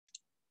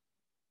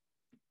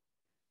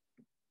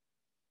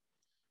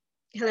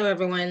Hello,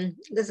 everyone.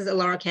 This is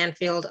Alara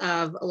Canfield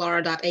of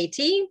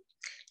Alara.at.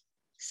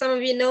 Some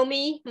of you know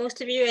me.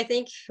 Most of you, I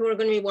think, who are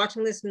going to be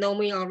watching this know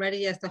me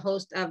already as the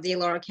host of the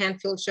Alara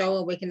Canfield Show,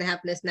 Awaken to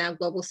Happiness Now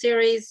Global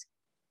Series.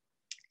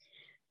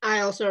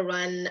 I also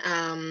run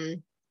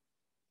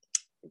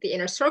the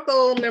Inner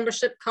Circle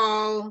membership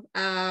call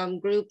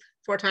group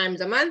 4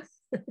 times a month.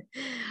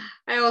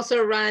 I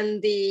also run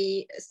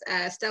the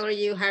Stellar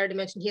You Higher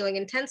Dimension Healing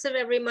Intensive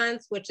every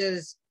month, which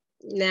is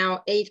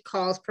now 8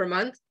 calls per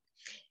month.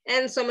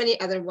 And so many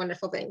other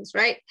wonderful things,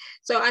 right?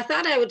 So I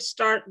thought I would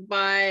start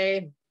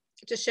by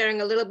just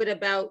sharing a little bit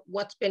about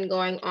what's been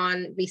going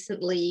on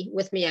recently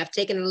with me. I've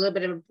taken a little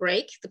bit of a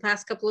break the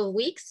past couple of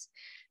weeks.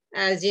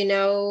 As you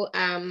know,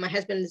 my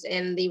husband's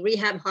in the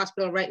rehab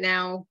hospital right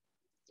now,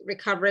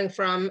 recovering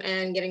from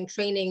and getting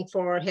training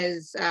for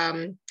his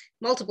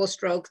multiple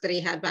strokes that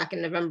he had back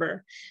in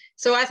November.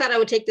 So I thought I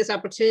would take this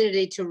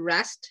opportunity to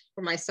rest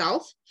for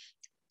myself,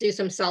 do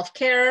some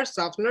self-care,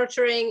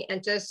 self-nurturing,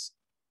 and just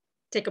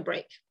take a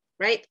break,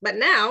 right? But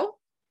now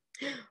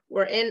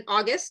we're in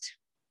August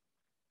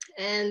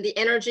and the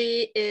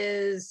energy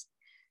is,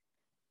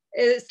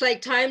 it's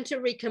like time to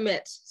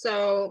recommit.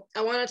 So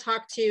I want to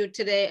talk to you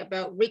today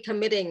about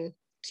recommitting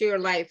to your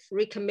life,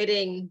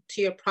 recommitting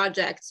to your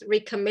projects,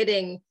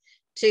 recommitting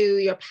to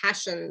your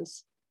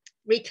passions,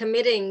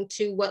 recommitting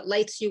to what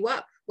lights you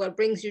up, what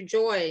brings you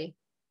joy,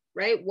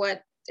 right?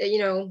 What, you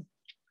know,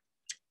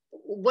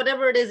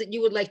 whatever it is that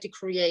you would like to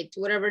create,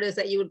 whatever it is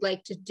that you would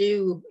like to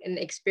do and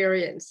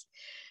experience.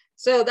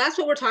 So that's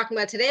what we're talking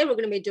about today. We're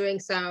going to be doing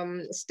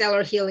some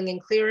stellar healing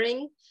and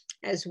clearing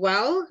as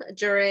well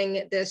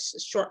during this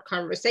short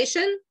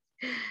conversation.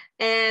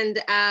 And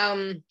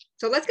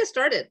so let's get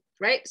started,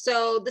 right?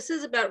 So this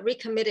is about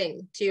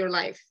recommitting to your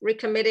life,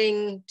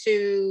 recommitting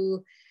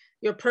to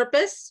your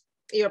purpose,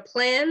 your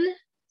plan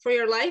for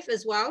your life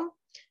as well.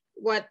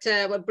 What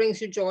brings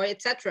you joy,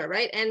 etc.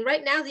 Right? And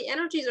right now the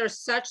energies are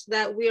such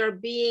that we are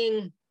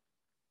being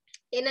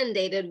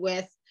inundated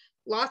with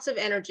lots of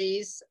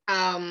energies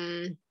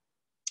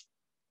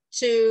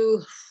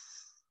to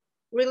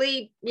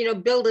really,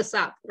 build us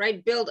up,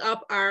 right? Build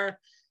up our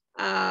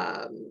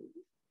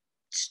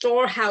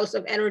storehouse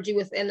of energy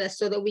within us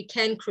so that we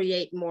can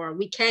create more.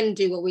 We can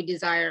do what we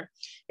desire.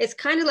 It's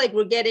kind of like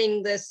we're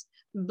getting this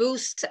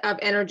boost of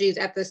energies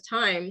at this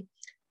time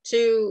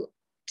to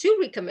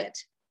recommit,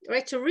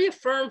 right? To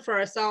reaffirm for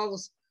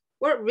ourselves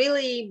what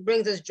really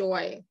brings us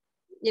joy.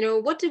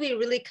 What do we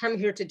really come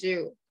here to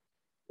do,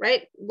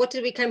 right? What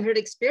did we come here to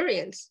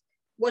experience?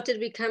 What did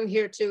we come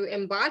here to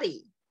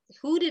embody?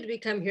 Who did we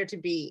come here to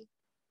be,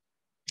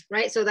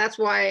 right? So that's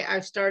why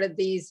I've started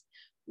these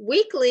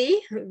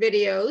weekly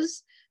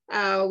videos,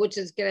 which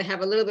is going to have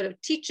a little bit of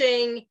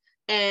teaching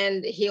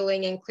and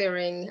healing and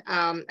clearing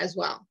as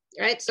well,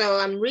 right? So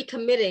I'm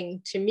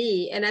recommitting to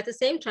me, and at the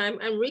same time,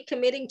 I'm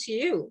recommitting to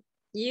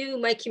you,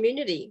 my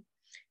community,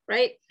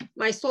 right?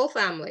 My soul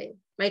family,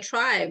 my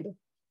tribe.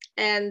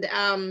 And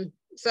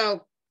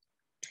so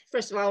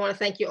first of all, I want to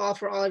thank you all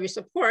for all of your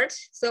support.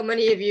 So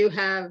many of you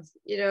have,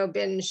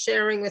 been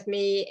sharing with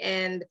me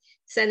and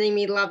sending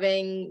me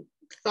loving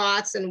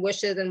thoughts and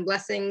wishes and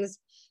blessings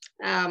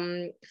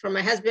for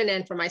my husband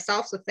and for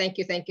myself. So thank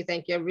you, thank you,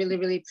 thank you. I really,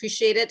 really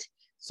appreciate it.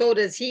 So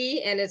does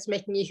he, and it's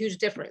making a huge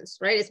difference,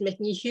 right? It's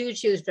making a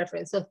huge, huge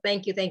difference. So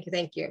thank you, thank you,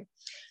 thank you.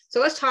 So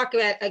let's talk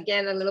about,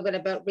 again, a little bit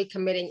about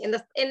recommitting. And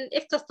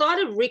if the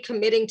thought of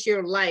recommitting to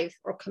your life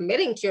or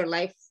committing to your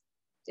life,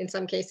 in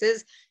some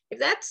cases, if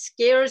that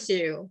scares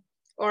you,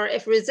 or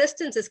if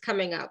resistance is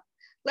coming up,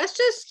 let's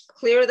just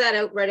clear that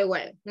out right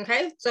away,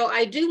 okay? So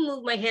I do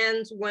move my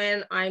hands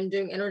when I'm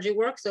doing energy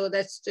work. So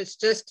that's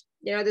just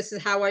this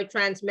is how I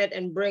transmit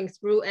and bring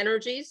through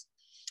energies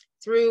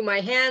through my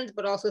hands,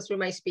 but also through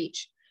my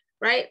speech,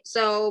 right?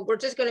 So we're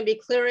just going to be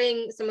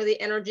clearing some of the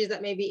energies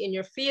that may be in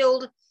your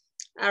field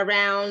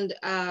around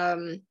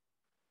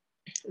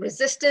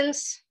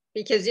resistance,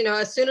 because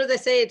as soon as I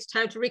say it's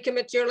time to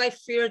recommit to your life,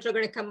 fears are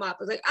going to come up.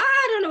 It's like,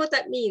 I don't know what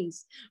that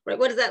means, right?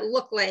 What does that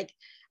look like?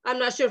 I'm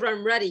not sure if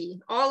I'm ready.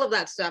 All of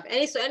that stuff.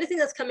 So anything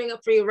that's coming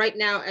up for you right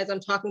now, as I'm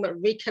talking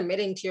about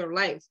recommitting to your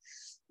life,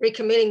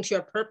 recommitting to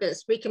your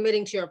purpose,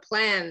 recommitting to your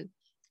plan,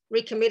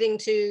 recommitting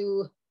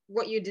to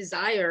what you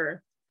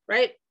desire,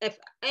 right? If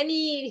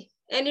any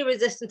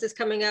resistance is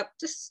coming up,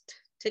 just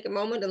take a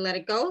moment and let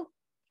it go.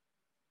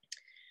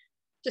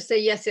 Just say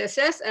yes, yes,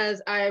 yes,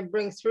 as I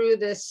bring through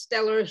this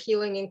stellar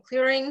healing and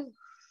clearing.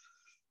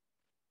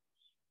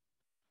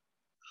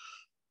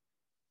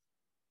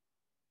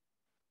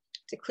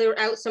 To clear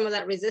out some of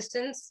that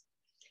resistance.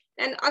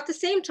 And at the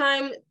same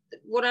time,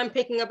 what I'm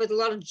picking up is a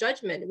lot of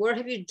judgment. Where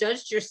have you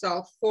judged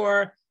yourself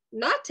for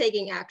not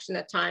taking action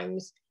at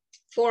times,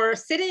 for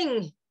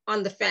sitting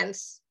on the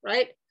fence,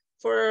 right?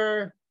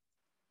 For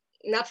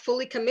not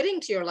fully committing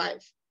to your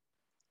life.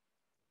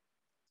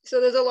 So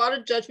there's a lot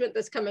of judgment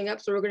that's coming up.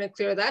 So we're going to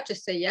clear that.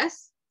 Just say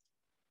yes.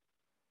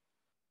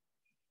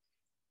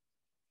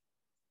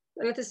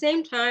 And at the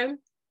same time,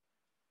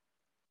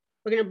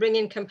 we're going to bring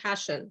in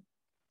compassion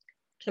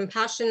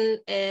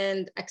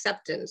and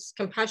acceptance,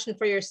 compassion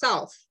for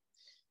yourself,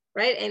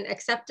 right? And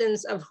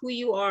acceptance of who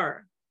you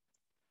are,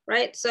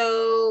 right?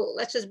 So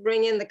let's just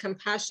bring in the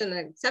compassion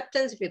and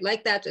acceptance. If you'd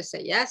like that, just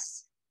say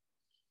yes.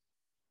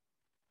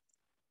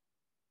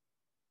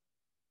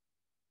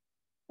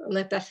 And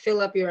let that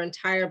fill up your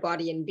entire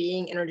body and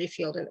being, energy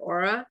field and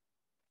aura.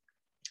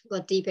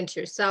 Go deep into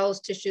your cells,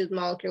 tissues,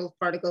 molecules,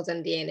 particles,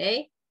 and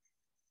DNA.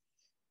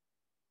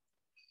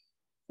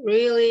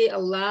 Really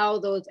allow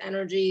those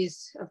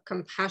energies of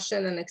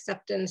compassion and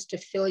acceptance to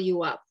fill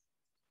you up.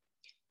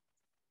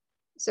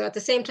 So at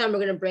the same time, we're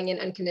going to bring in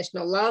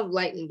unconditional love,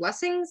 light, and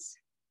blessings,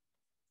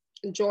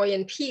 joy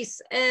and peace,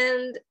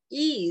 and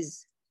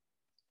ease,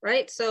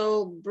 right?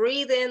 So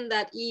breathe in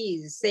that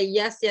ease. Say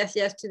yes, yes,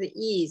 yes to the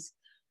ease.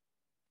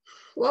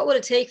 What would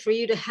it take for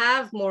you to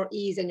have more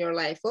ease in your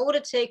life? What would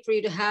it take for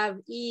you to have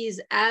ease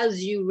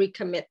as you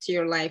recommit to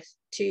your life,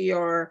 to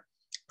your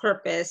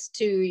purpose,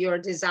 to your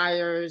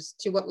desires,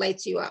 to what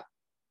lights you up?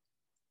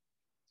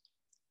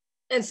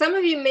 And some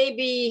of you may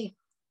be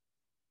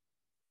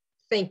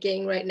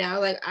thinking right now,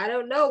 like, I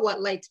don't know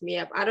what lights me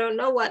up. I don't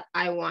know what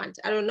I want.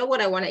 I don't know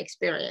what I want to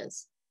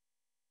experience.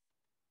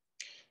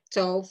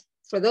 So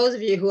for those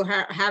of you who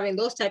are having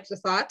those types of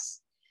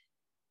thoughts,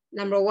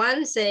 number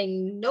one,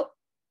 saying, nope,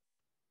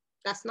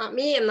 that's not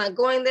me. I'm not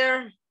going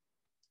there.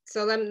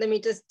 So let me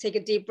just take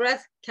a deep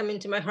breath, come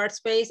into my heart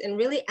space and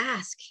really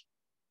ask,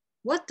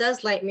 what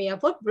does light me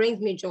up? What brings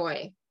me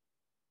joy?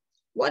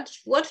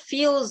 What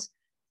feels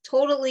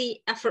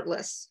totally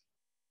effortless?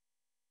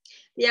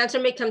 The answer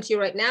may come to you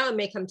right now. It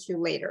may come to you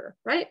later,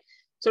 right?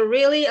 So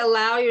really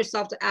allow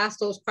yourself to ask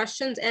those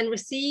questions and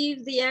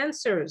receive the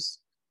answers.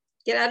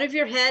 Get out of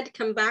your head,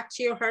 come back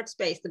to your heart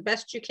space the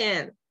best you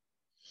can.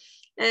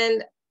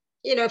 And,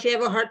 you know, if you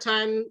have a hard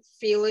time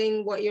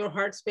feeling what your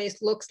heart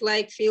space looks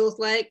like, feels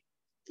like,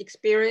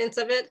 experience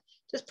of it,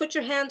 just put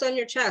your hands on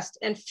your chest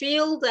and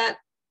feel that,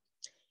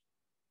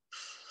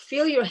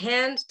 feel your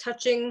hand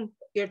touching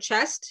your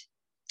chest.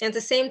 And at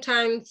the same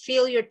time,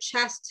 feel your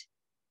chest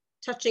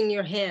touching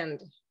your hand.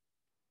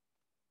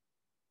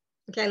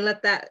 Okay, and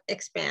let that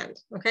expand,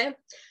 okay?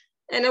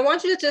 And I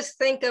want you to just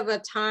think of a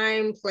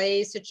time,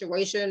 place,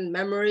 situation,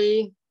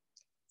 memory,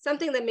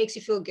 something that makes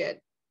you feel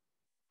good,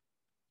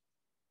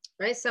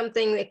 right?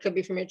 Something that could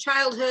be from your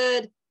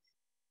childhood.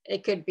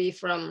 It could be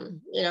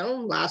from, you know,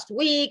 last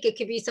week. It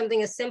could be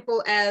something as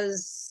simple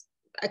as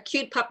a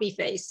cute puppy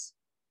face,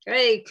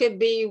 right? It could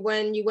be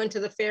when you went to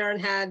the fair and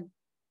had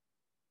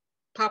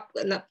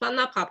not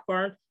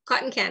popcorn,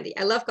 cotton candy.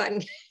 I love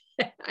cotton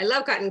I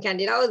love cotton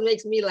candy. It always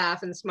makes me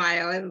laugh and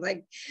smile and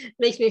like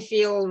makes me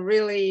feel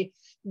really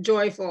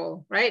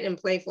joyful, right? And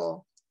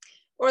playful.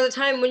 Or the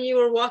time when you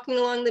were walking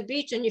along the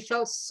beach and you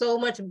felt so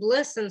much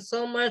bliss and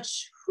so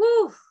much,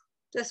 whew,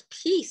 just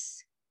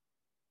peace.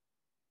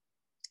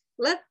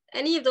 Let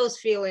any of those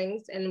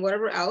feelings and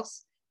whatever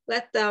else,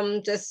 let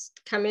them just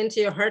come into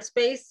your heart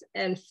space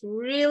and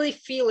really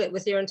feel it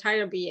with your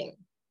entire being.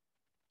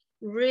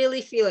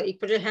 Really feel it. You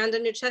put your hand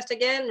on your chest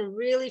again,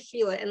 really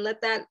feel it, and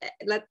let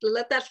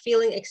that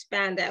feeling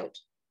expand out,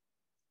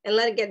 and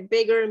let it get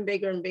bigger and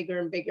bigger and bigger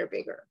and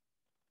bigger.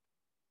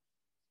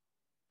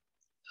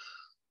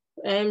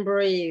 And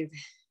breathe.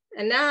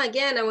 And now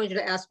again, I want you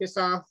to ask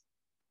yourself,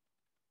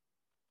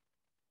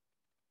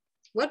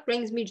 what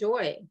brings me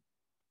joy?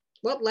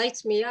 What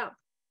lights me up?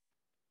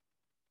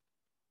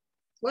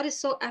 What is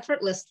so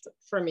effortless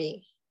for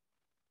me?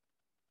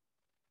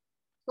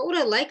 What would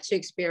I like to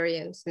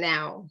experience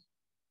now?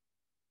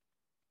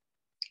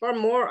 Or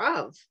more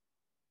of?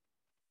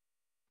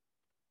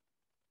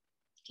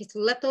 Okay, so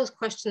let those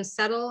questions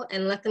settle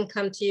and let them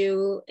come to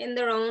you in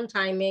their own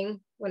timing,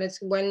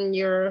 when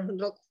you're a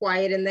little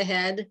quiet in the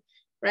head,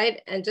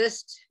 right? And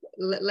just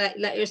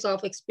let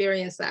yourself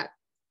experience that.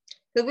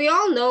 Because we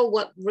all know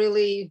what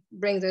really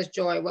brings us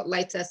joy, what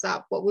lights us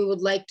up, what we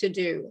would like to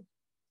do,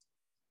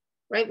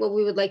 right? What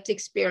we would like to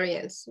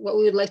experience, what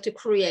we would like to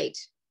create.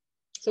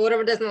 So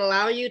whatever doesn't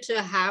allow you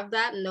to have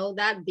that, know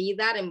that, be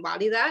that,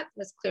 embody that,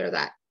 let's clear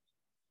that.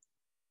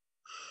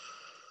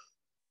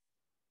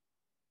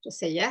 Just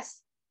say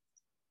yes.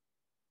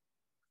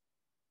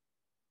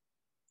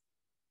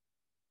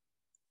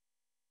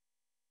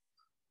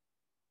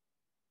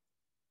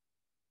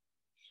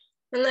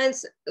 And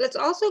let's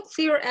also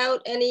clear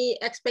out any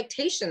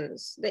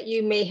expectations that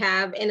you may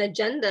have and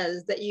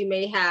agendas that you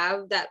may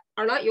have that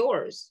are not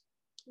yours,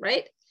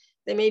 right?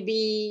 They may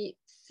be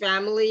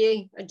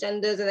family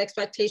agendas and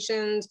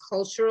expectations,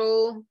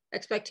 cultural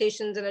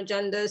expectations and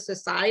agendas,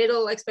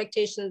 societal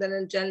expectations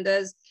and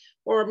agendas,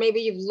 or maybe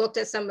you've looked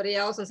at somebody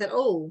else and said,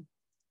 oh,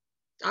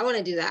 I want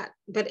to do that.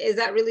 But is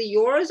that really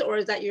yours, or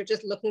is that you're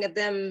just looking at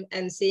them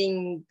and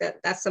seeing that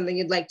that's something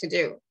you'd like to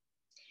do?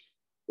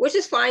 Which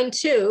is fine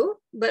too,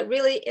 but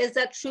really, is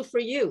that true for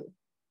you?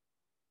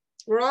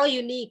 We're all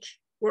unique.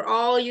 We're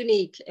all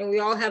unique, and we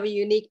all have a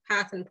unique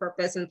path and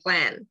purpose and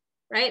plan,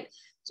 right?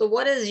 So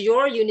what is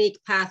your unique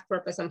path,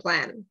 purpose, and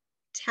plan?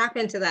 Tap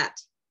into that.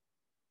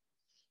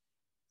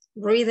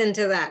 Breathe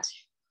into that.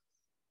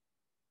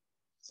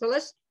 So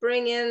let's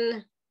bring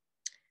in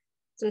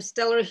some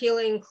stellar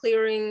healing,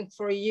 clearing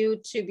for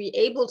you to be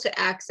able to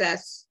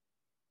access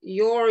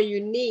your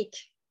unique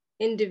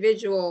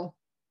individual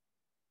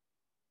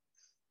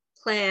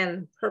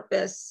plan,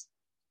 purpose,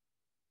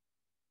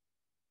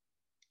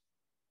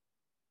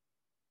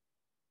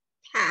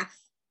 path.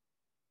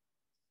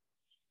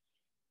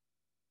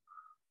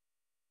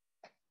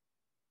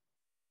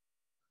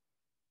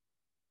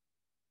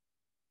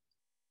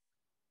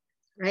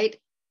 Right?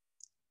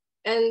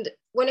 And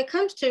when it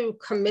comes to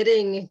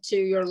committing to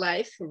your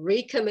life,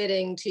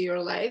 recommitting to your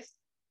life,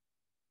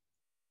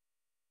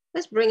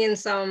 let's bring in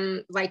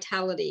some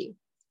vitality.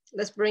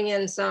 Let's bring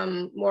in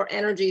some more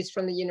energies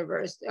from the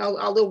universe.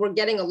 Although we're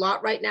getting a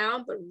lot right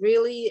now, but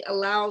really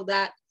allow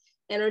that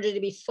energy to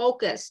be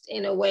focused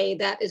in a way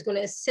that is going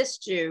to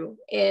assist you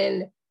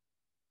in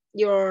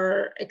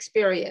your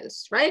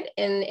experience, right?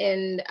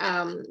 And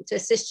to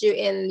assist you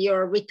in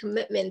your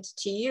recommitment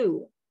to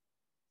you.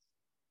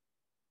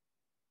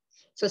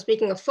 So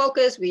speaking of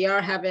focus, we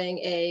are having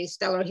a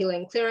stellar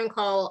healing clearing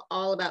call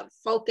all about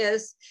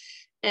focus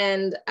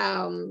and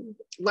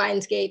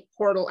Lionsgate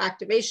portal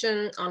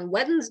activation on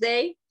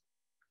Wednesday.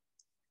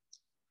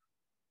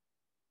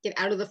 Get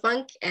out of the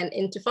funk and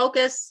into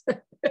focus.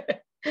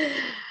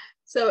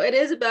 So it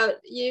is about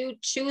you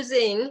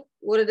choosing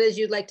what it is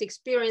you'd like to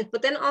experience,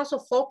 but then also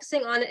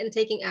focusing on it and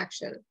taking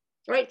action,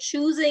 right?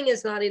 Choosing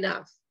is not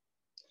enough.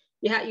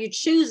 You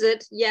choose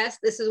it. Yes,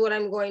 this is what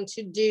I'm going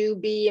to do,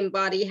 be,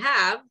 embody,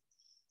 have.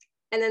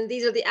 And then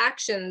these are the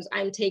actions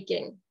I'm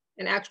taking,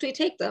 and actually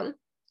take them,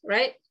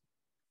 right?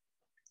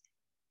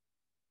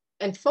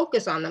 And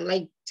focus on them,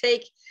 like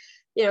take,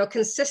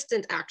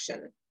 consistent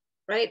action,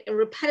 right? And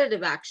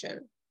repetitive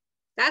action.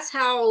 That's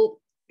how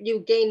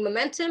you gain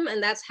momentum,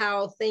 and that's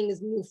how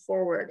things move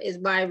forward, is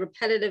by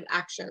repetitive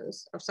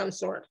actions of some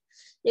sort.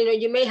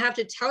 You may have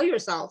to tell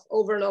yourself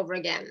over and over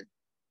again,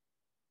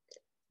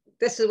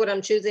 this is what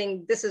I'm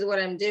choosing, this is what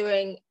I'm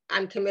doing,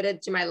 I'm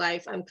committed to my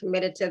life, I'm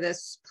committed to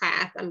this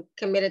path, I'm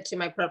committed to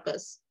my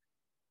purpose,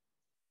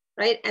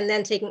 right? And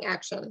then taking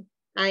action.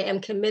 I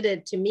am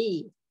committed to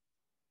me.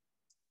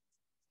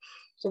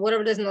 So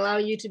whatever doesn't allow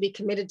you to be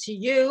committed to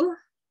you,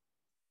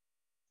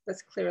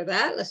 let's clear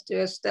that. Let's do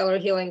a stellar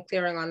healing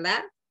clearing on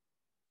that.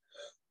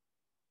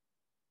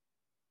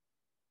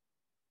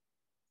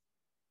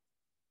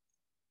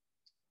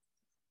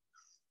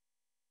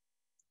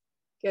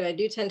 Good, I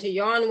do tend to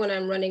yawn when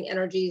I'm running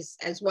energies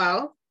as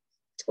well.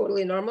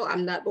 Totally normal,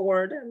 I'm not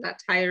bored, I'm not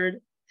tired,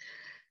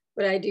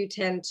 but I do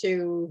tend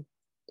to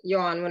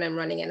yawn when I'm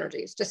running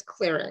energies, just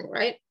clearing,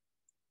 right?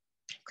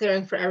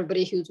 Clearing for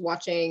everybody who's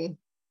watching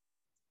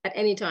at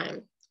any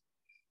time.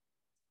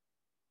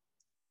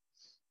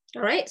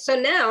 All right, so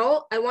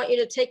now I want you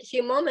to take a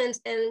few moments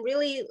and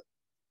really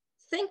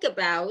think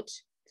about,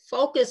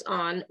 focus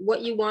on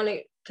what you want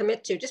to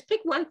commit to. Just pick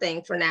one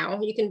thing for now.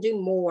 You can do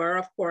more,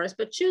 of course,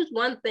 but choose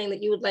one thing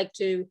that you would like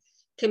to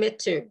commit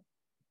to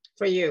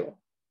for you,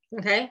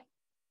 okay?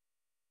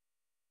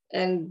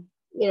 And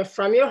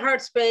from your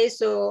heart space,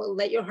 so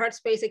let your heart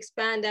space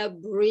expand out,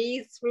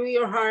 breathe through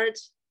your heart,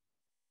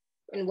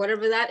 and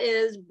whatever that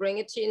is, bring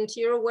it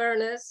into your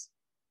awareness.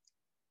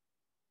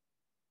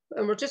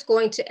 And we're just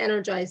going to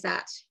energize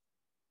that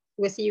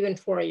with you and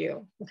for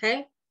you,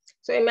 okay?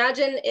 So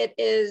imagine it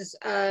is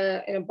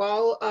in a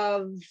ball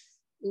of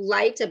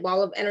light, a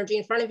ball of energy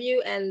in front of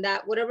you, and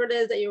that whatever it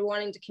is that you're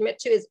wanting to commit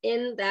to is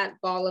in that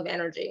ball of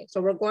energy. So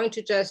we're going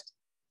to just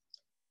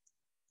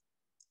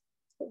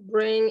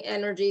bring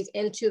energies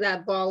into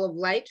that ball of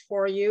light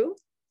for you.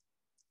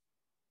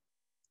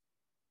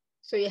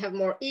 So you have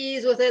more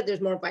ease with it,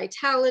 there's more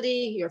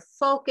vitality, you're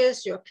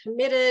focused, you're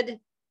committed.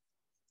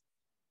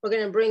 We're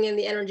going to bring in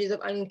the energies of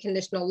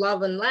unconditional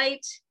love and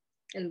light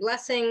and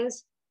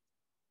blessings.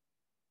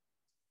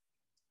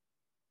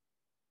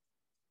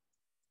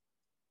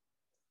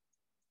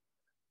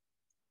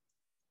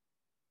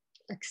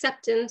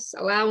 Acceptance,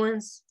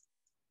 allowance,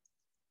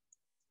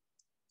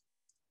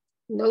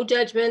 no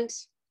judgment,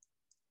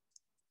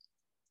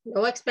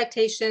 no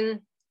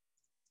expectation,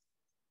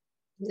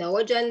 no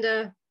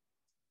agenda.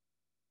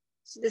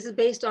 So this is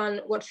based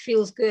on what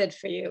feels good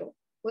for you,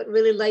 what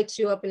really lights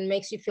you up and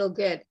makes you feel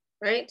good,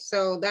 right?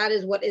 So that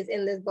is what is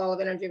in this ball of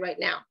energy right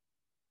now.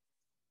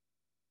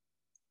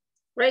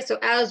 Right, so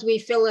as we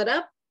fill it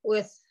up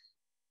with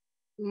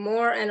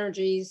more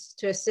energies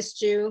to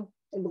assist you,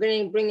 and we're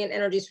going to bring in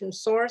energies from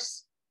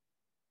source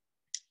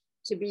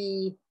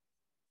to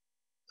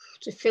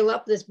fill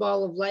up this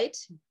ball of light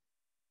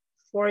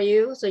for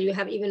you, so you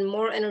have even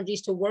more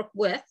energies to work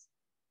with.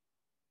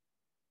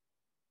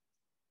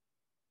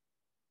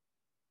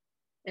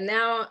 And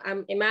now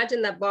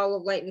imagine that ball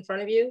of light in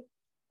front of you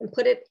and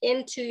put it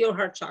into your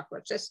heart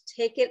chakra. Just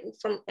take it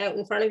from out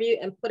in front of you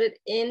and put it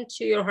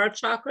into your heart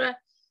chakra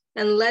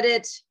and let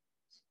it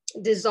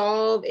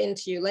dissolve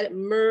into you, let it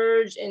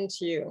merge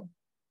into you.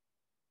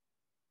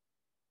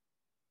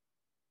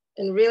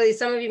 And really,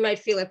 some of you might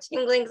feel a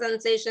tingling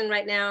sensation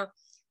right now.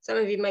 Some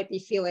of you might be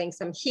feeling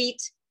some heat.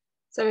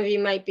 Some of you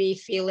might be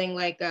feeling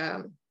like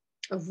a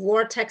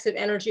vortex of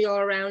energy all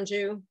around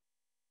you.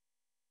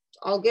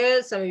 All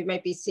good. Some of you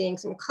might be seeing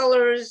some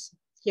colors,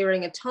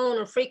 hearing a tone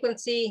or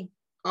frequency.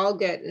 all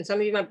good. And some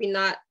of you might be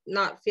not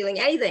feeling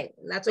anything,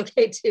 and that's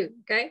okay too,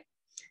 okay?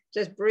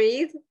 Just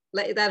breathe,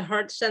 let that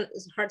heart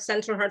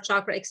center, heart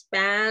chakra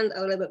expand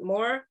a little bit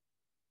more.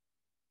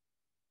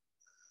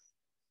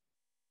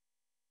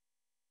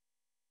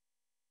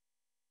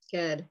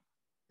 Good.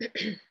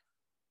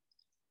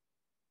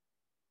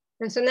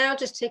 And so now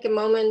just take a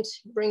moment,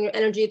 bring your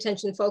energy,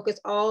 attention, focus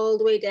all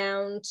the way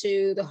down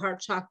to the heart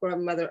chakra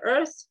of Mother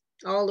Earth,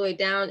 all the way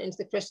down into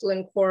the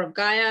crystalline core of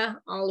Gaia,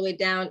 all the way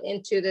down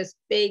into this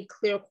big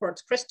clear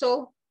quartz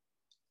crystal.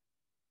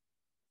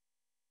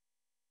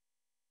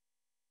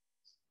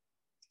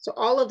 So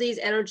all of these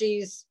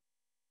energies,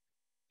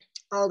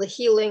 all the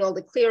healing, all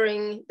the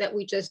clearing that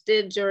we just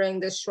did during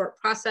this short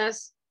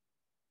process,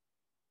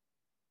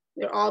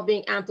 they're all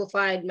being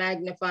amplified,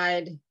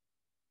 magnified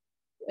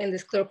in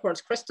this clear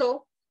quartz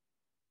crystal.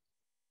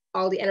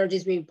 All the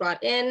energies we've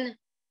brought in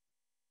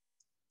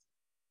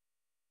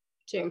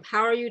to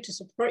empower you, to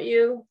support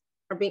you,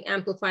 are being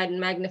amplified and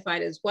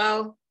magnified as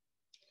well.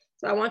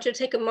 So I want you to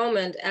take a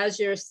moment as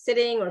you're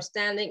sitting or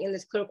standing in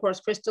this clear quartz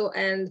crystal,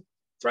 and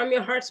from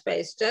your heart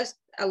space, just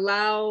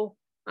allow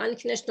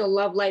unconditional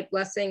love, light,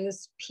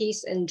 blessings,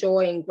 peace, and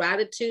joy and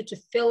gratitude to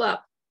fill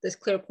up this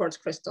clear quartz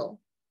crystal.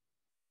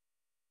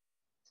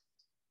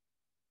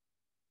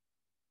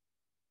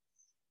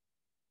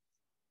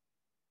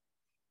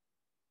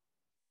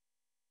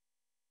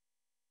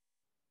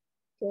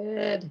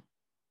 Good.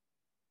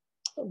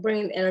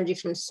 Bring the energy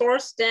from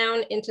source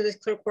down into this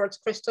clear quartz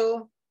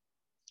crystal.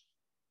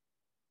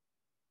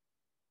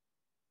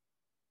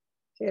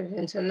 Good.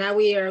 And so now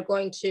we are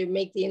going to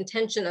make the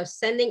intention of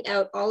sending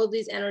out all of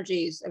these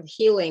energies of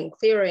healing,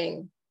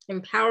 clearing,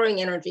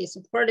 empowering energies,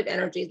 supportive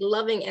energies,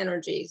 loving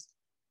energies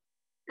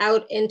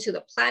out into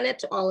the planet,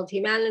 to all of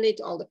humanity,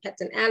 to all the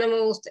pets and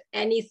animals, to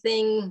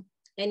anything,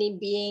 any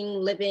being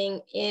living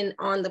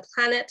on the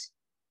planet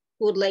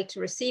who would like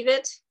to receive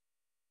it.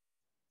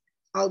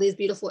 All these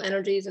beautiful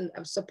energies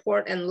of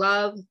support and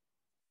love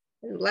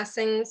and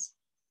blessings.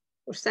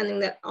 We're sending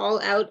that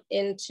all out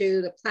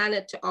into the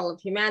planet, to all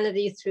of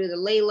humanity, through the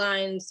ley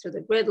lines, through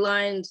the grid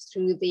lines,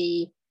 through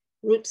the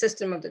root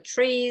system of the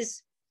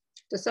trees.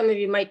 So some of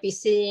you might be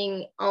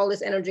seeing all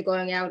this energy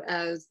going out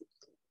as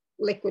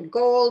liquid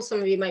gold. Some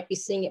of you might be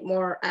seeing it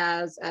more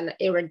as an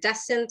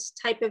iridescent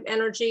type of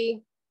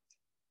energy.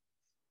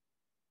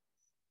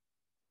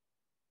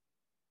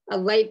 A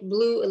light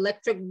blue,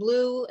 electric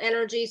blue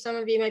energy. Some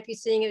of you might be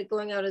seeing it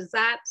going out as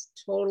that,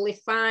 totally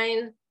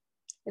fine.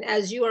 And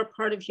as you are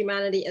part of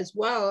humanity as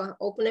well,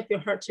 open up your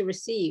heart to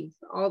receive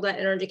all that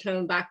energy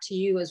coming back to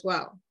you as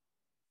well.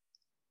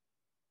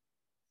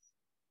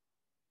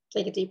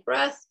 Take a deep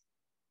breath.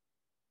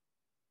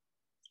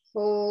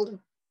 Hold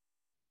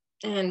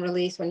and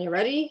release when you're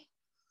ready.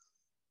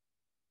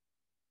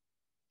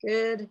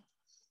 Good.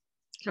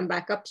 Come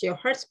back up to your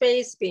heart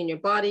space, be in your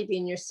body, be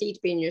in your seat,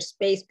 be in your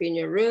space, be in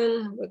your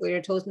room, wiggle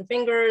your toes and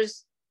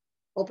fingers,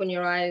 open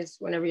your eyes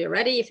whenever you're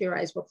ready, if your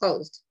eyes were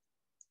closed.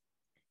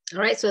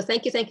 All right, so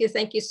thank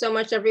you so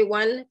much,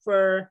 everyone,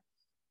 for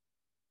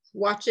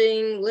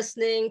watching,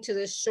 listening to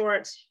this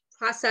short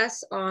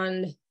process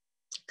on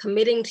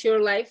committing to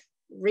your life,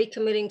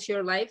 recommitting to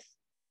your life,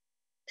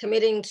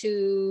 committing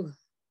to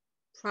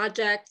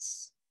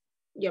projects,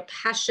 your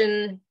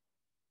passion,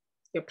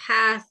 your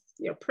path,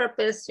 your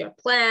purpose, your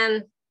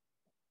plan.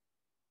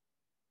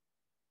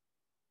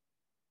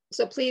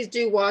 So please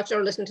do watch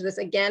or listen to this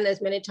again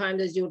as many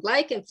times as you would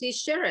like, and please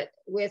share it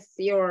with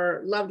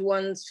your loved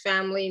ones,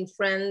 family, and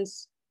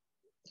friends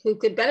who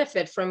could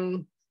benefit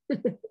from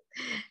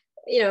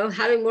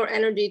having more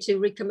energy to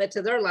recommit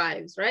to their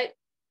lives, right?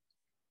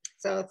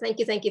 So thank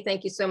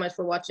you so much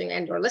for watching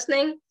and or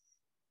listening.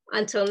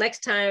 Until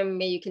next time,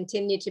 may you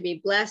continue to be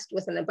blessed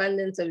with an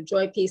abundance of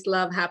joy, peace,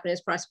 love,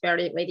 happiness,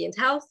 prosperity, and radiant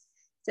health.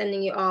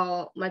 Sending you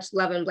all much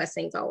love and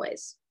blessings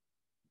always.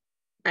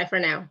 Bye for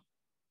now.